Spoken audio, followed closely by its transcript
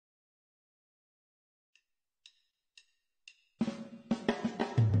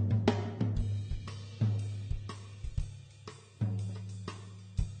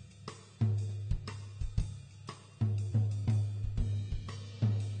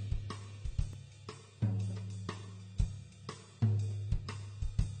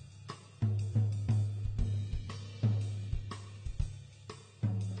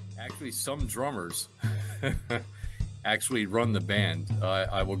actually some drummers actually run the band.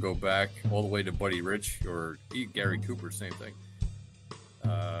 I will go back all the way to Buddy Rich or Gary Cooper, same thing.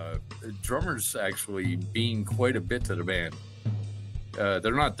 Drummers actually mean quite a bit to the band.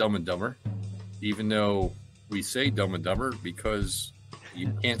 They're not Dumb and Dumber, even though we say Dumb and Dumber because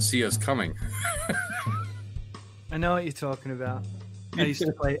you can't see us coming. I know what you're talking about. I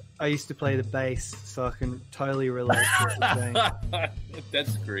used to play the bass, so I can totally relate to what you're saying.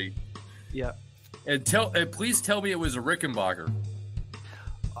 That's great. Yeah. And please tell me it was a Rickenbacker.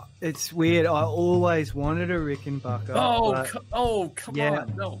 It's weird. I always wanted a Rickenbacker. Come yeah,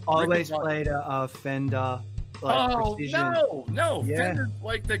 on. No. I always played a Fender. Precision. No. Yeah. Fender,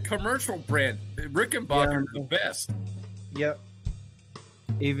 like the commercial brand. Rickenbacker is the best. Yep.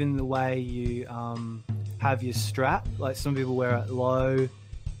 Even the way you have your strap, like some people wear it low.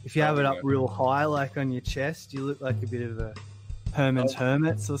 If you have it up real high, like on your chest, you look like a bit of a Herman's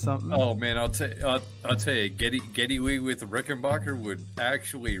Hermits or something. Oh man, I'll tell you, Geddy Lee with a Rickenbacker would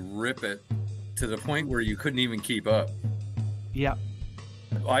actually rip it to the point where you couldn't even keep up. Yeah.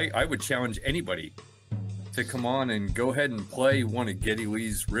 I would challenge anybody to come on and go ahead and play one of Geddy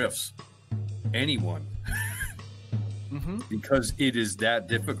Lee's riffs. Anyone. Because it is that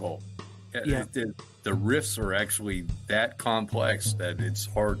difficult. Yeah. The riffs are actually that complex that it's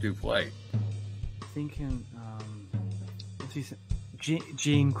hard to play. Thinking, what's he say?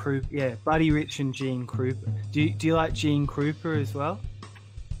 Gene Krupa. Yeah, Buddy Rich and Gene Krupa. Do you like Gene Krupa as well?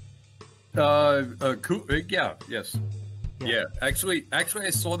 Yes. Yeah. Actually, I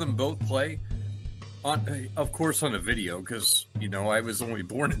saw them both play. Of course, on a video, because I was only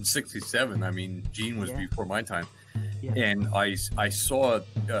born in '67. I mean, Gene was before my time, and I saw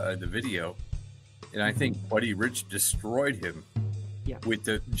the video, and I think Buddy Rich destroyed him with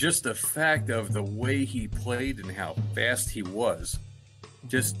just the fact of the way he played and how fast he was,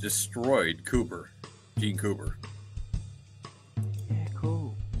 just destroyed Gene Cooper. Yeah,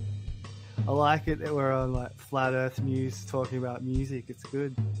 cool. I like it that we're on like Flat Earth News talking about music. It's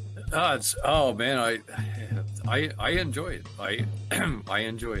good. Oh man, I enjoy it. I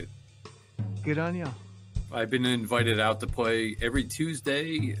enjoy it. Good on you. I've been invited out to play every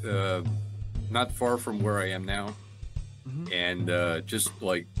Tuesday, not far from where I am now, and just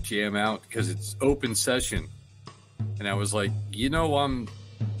like jam out because it's open session. And I was like,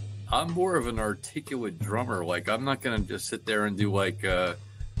 I'm more of an articulate drummer. Like I'm not gonna just sit there and do like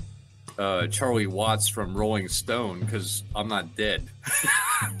Charlie Watts from Rolling Stone because I'm not dead.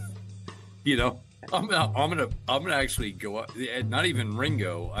 I'm gonna actually go up. Not even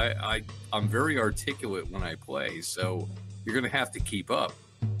Ringo. I'm very articulate when I play, so you're gonna have to keep up.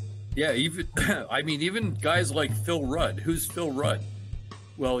 Yeah, even guys like Phil Rudd. Who's Phil Rudd?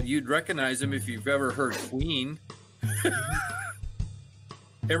 Well, you'd recognize him if you've ever heard Queen.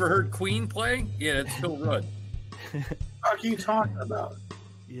 Ever heard Queen play? Yeah, it's Phil Rudd. What are you talking about?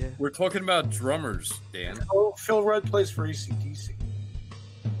 Yeah, we're talking about drummers, Dan. Oh, Phil Rudd plays for AC/DC.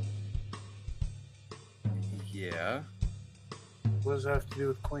 Yeah. What does that have to do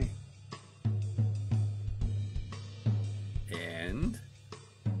with Queen? And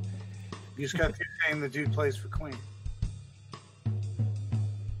you just got through saying the dude plays for Queen.